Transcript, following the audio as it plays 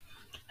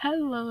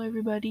Hello,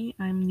 everybody.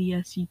 I'm the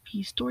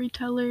SCP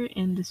storyteller,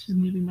 and this is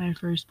going to be my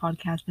first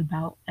podcast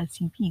about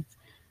SCPs.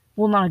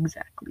 Well, not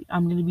exactly.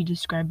 I'm going to be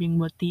describing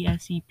what the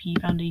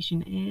SCP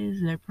Foundation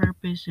is, their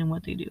purpose, and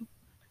what they do.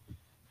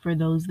 For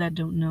those that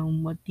don't know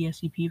what the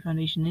SCP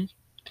Foundation is.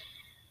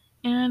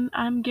 And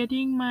I'm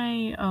getting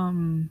my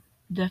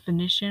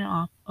definition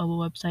off of a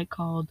website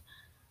called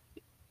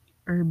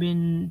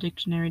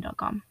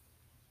urbandictionary.com.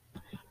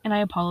 And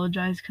I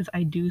apologize because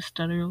I do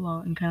stutter a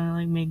lot and kind of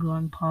like make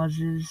long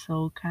pauses,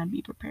 so kind of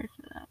be prepared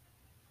for that.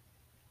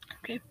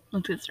 Okay,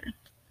 let's get started.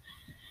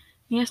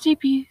 The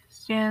SCP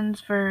stands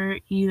for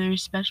either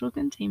Special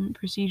Containment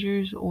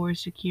Procedures or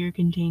Secure,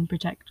 Contain,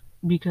 Protect,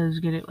 because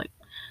get it like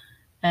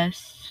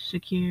S,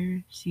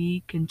 Secure,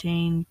 C,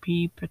 Contain,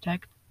 P,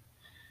 Protect.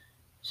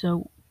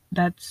 So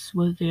that's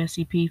what the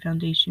SCP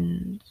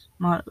Foundation's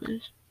motto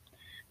is.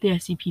 The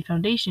SCP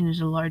Foundation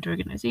is a large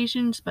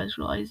organization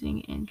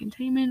specializing in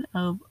containment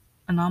of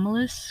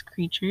anomalous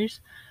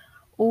creatures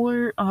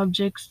or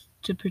objects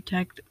to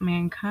protect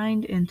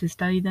mankind and to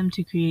study them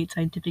to create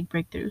scientific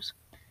breakthroughs.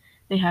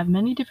 They have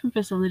many different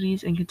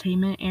facilities and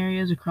containment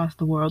areas across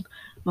the world,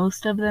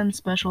 most of them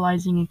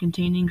specializing in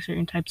containing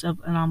certain types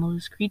of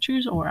anomalous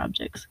creatures or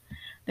objects.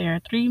 There are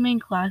three main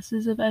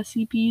classes of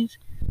SCPs: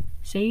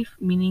 safe,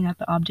 meaning that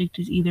the object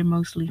is either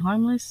mostly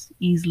harmless,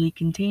 easily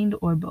contained,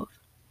 or both.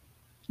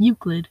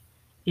 Euclid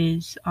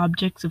is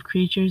objects of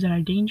creatures that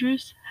are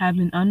dangerous, have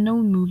an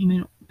unknown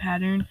movement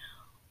pattern,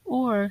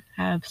 or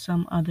have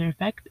some other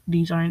effect.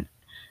 These aren't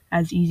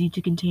as easy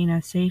to contain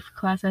as safe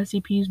class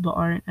SCPs, but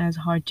aren't as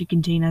hard to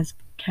contain as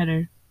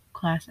Keter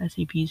class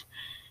SCPs.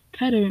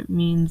 Keter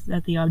means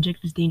that the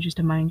object is dangerous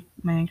to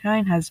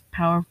mankind, has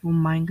powerful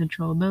mind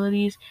control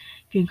abilities,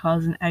 can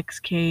cause an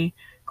XK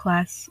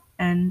class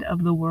end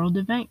of the world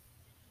event,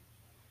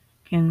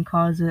 can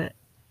cause a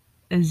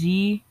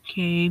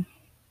ZK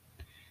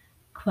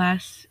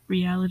class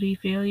reality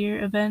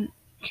failure event,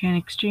 can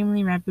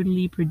extremely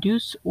rapidly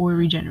produce or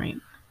regenerate,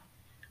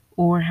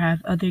 or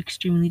have other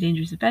extremely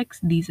dangerous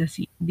effects. These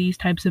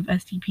types of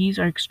SCPs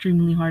are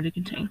extremely hard to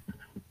contain.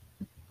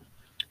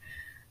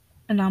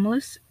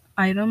 Anomalous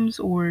items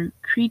or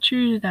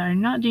creatures that are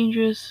not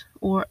dangerous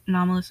or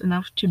anomalous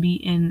enough to be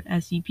in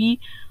SCP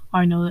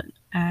are known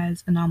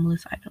as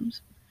anomalous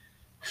items.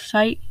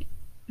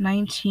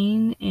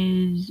 Site-19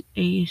 is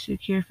a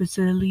secure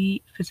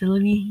facility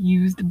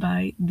used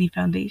by the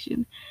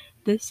Foundation.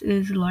 This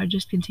is the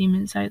largest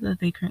containment site that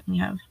they currently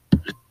have.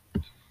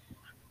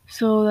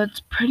 So that's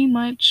pretty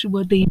much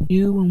what they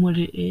do and what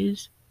it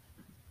is.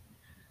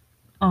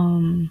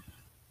 And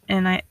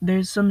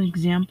there's some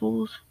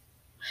examples.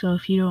 So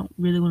if you don't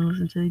really want to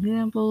listen to the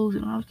examples,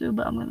 you don't have to,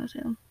 but I'm gonna say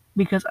them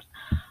because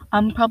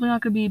I'm probably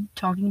not gonna be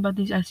talking about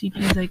these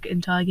SCPs like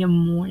until I get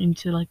more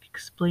into like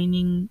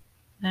explaining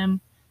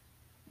them.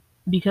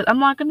 Because I'm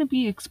not gonna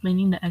be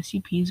explaining the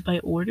SCPs by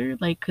order,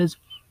 like because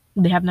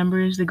they have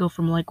numbers that go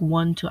from like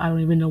 1 to I don't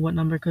even know what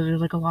number because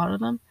there's like a lot of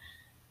them.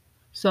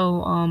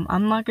 So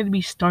I'm not gonna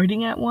be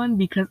starting at 1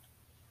 because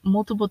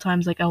multiple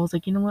times like I was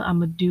like, you know what, I'm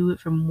gonna do it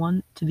from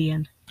 1 to the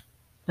end.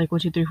 Like 1,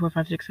 2, 3, 4,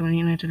 5, 6, 7,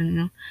 8, 9, 10, you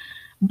know.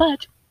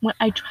 But when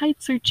I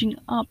tried searching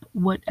up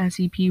what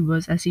SCP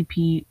was,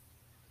 SCP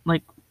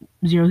like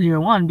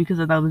 001, because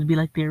that would be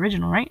like the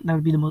original, right? That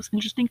would be the most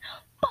interesting.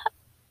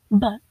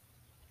 But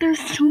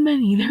there's too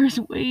many. There's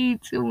way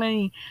too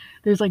many.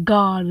 There's like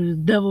God, there's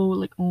devil,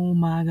 like oh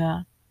my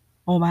god.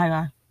 Oh my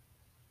god.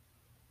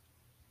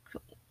 So,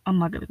 I'm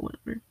not gonna go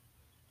over.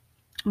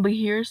 But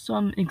here's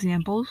some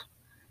examples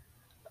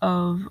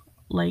of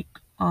like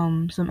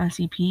some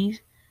SCPs,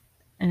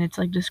 and it's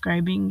like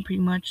describing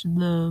pretty much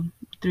the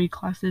three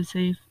classes: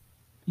 safe,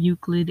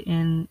 Euclid,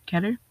 and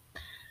Keter.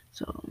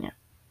 So yeah.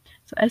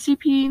 So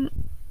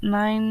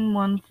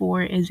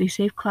SCP-914 is a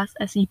safe class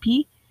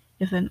SCP.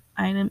 If an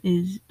item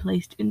is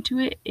placed into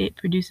it, it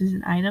produces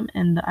an item,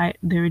 and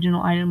the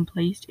original item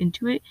placed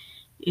into it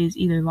is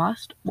either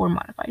lost or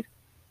modified.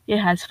 It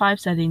has 5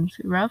 settings: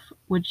 rough,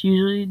 which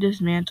usually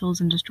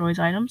dismantles and destroys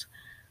items;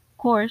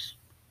 coarse,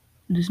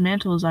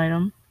 dismantles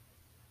item;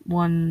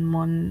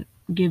 one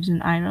gives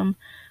an item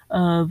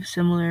of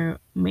similar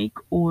make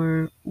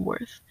or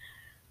worth;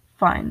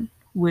 fine,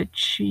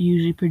 which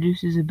usually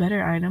produces a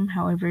better item,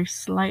 however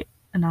slight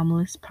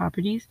anomalous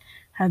properties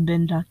have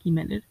been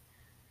documented.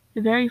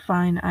 The very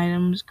fine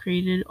items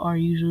created are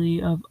usually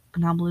of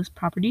anomalous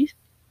properties.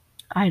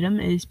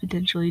 Item is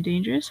potentially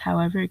dangerous,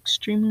 however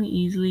extremely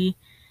easily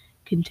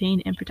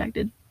contained and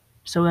protected.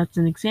 So that's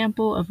an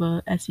example of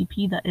a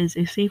SCP that is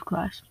a safe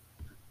class.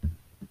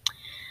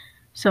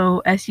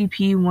 So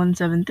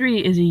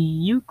SCP-173 is a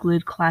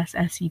Euclid class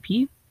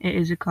SCP. It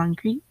is a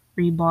concrete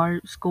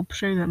rebar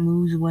sculpture that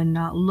moves when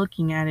not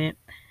looking at it.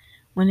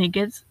 When it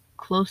gets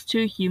close to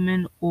a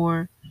human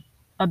or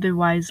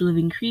otherwise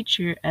living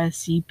creature,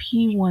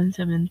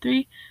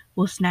 SCP-173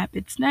 will snap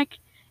its neck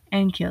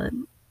and kill it,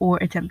 or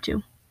attempt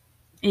to.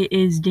 It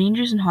is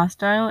dangerous and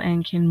hostile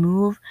and can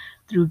move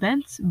through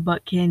vents,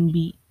 but can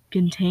be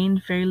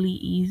contained fairly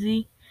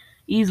easily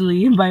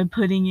by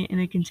putting it in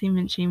a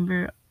containment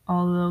chamber,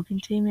 although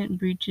containment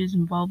breaches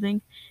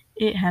involving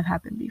it have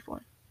happened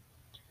before.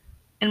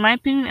 In my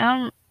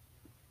opinion,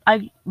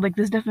 I like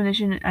this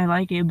definition, I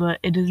like it, but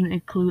it doesn't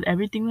include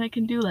everything that it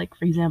can do. Like,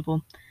 for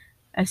example,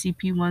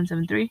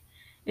 SCP-173,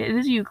 it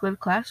is a Euclid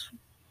class,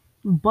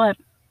 but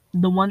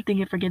the one thing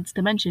it forgets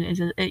to mention is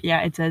that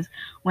it says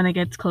when it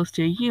gets close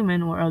to a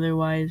human or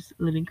otherwise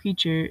living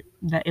creature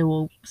that it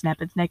will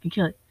snap its neck and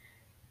kill it.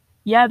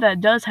 Yeah,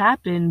 that does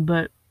happen,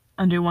 but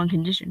under one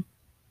condition.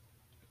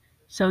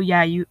 So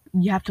yeah, you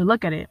have to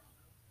look at it,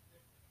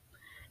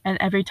 and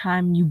every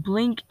time you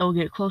blink, it'll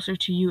get closer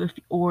to you.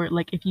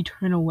 If you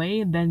turn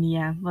away, then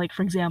yeah. Like,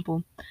 for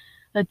example,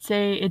 let's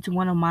say it's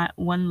 1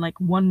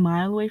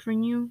 mile away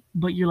from you,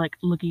 but you're like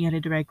looking at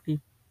it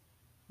directly.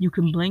 You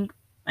can blink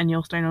and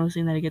you'll start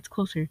noticing that it gets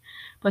closer.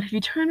 But if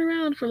you turn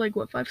around for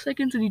 5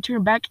 seconds and you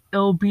turn back,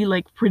 it'll be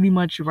like pretty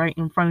much right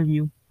in front of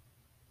you.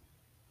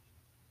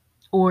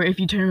 Or if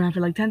you turn around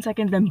for 10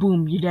 seconds, then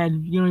boom, you're dead.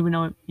 You don't even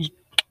know it. You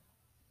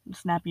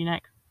snap your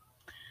neck.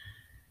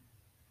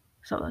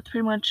 So that's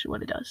pretty much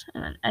what it does.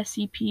 And then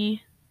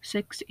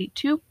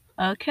SCP-682.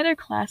 Keter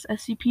class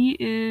SCP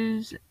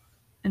is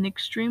an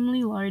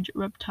extremely large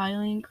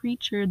reptilian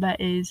creature that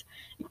is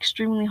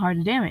extremely hard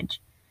to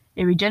damage.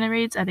 It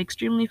regenerates at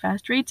extremely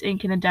fast rates and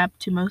can adapt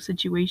to most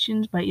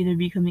situations by either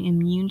becoming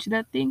immune to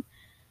that thing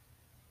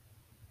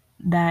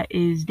that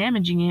is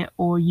damaging it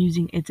or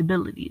using its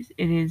abilities.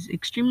 It is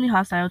extremely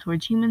hostile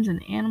towards humans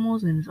and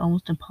animals and is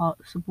almost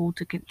impossible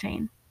to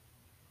contain.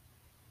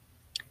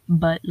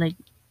 But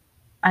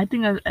I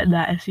think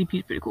that SCP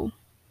is pretty cool.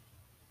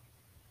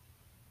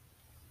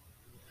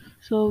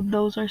 So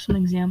those are some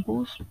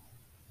examples.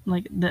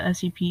 Like the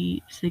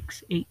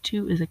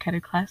SCP-682 is a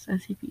Keter class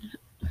SCP.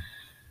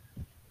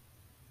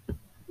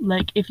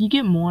 Like, if you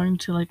get more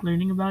into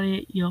learning about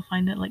it, you'll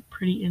find it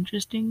pretty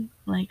interesting,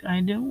 like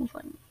I do.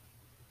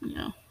 You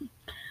know.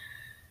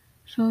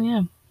 So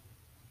yeah.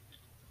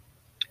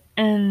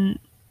 And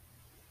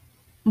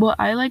what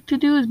I like to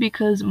do is,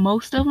 because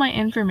most of my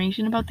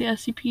information about the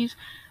SCPs,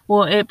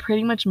 well, it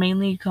pretty much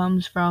mainly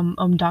comes from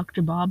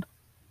Dr. Bob,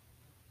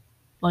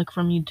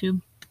 from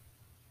YouTube.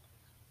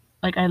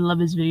 I love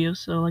his videos,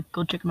 so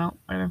go check him out,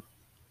 whatever.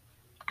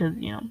 Because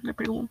they're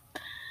pretty cool.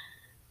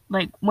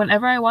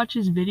 Whenever I watch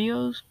his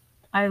videos,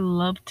 I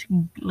love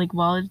to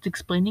while it's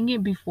explaining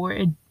it before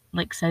it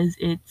says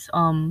its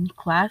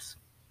class,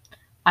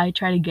 I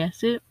try to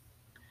guess it.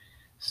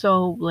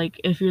 So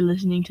if you're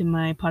listening to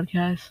my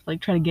podcast,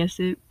 try to guess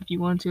it if you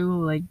want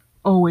to,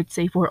 oh, it's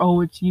safe, or oh,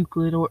 it's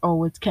Euclid, or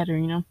oh, it's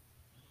Keter,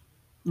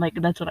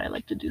 that's what I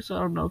like to do. So I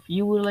don't know if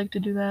you would like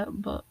to do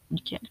that, but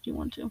you can if you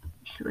want to,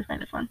 because I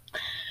find it fun.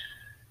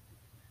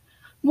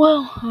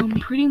 Well,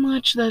 pretty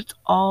much that's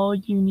all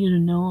you need to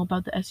know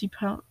about the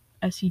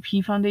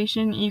SCP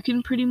Foundation. You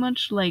can pretty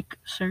much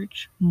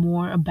search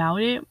more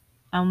about it.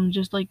 I'm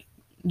just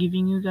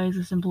giving you guys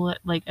a simple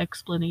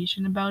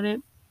explanation about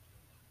it.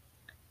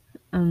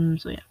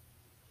 So yeah.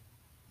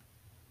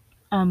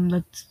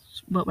 That's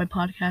what my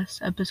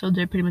podcast episodes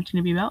are pretty much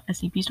gonna be about,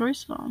 SCP stories.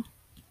 So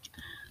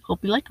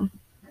hope you like them.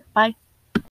 Bye.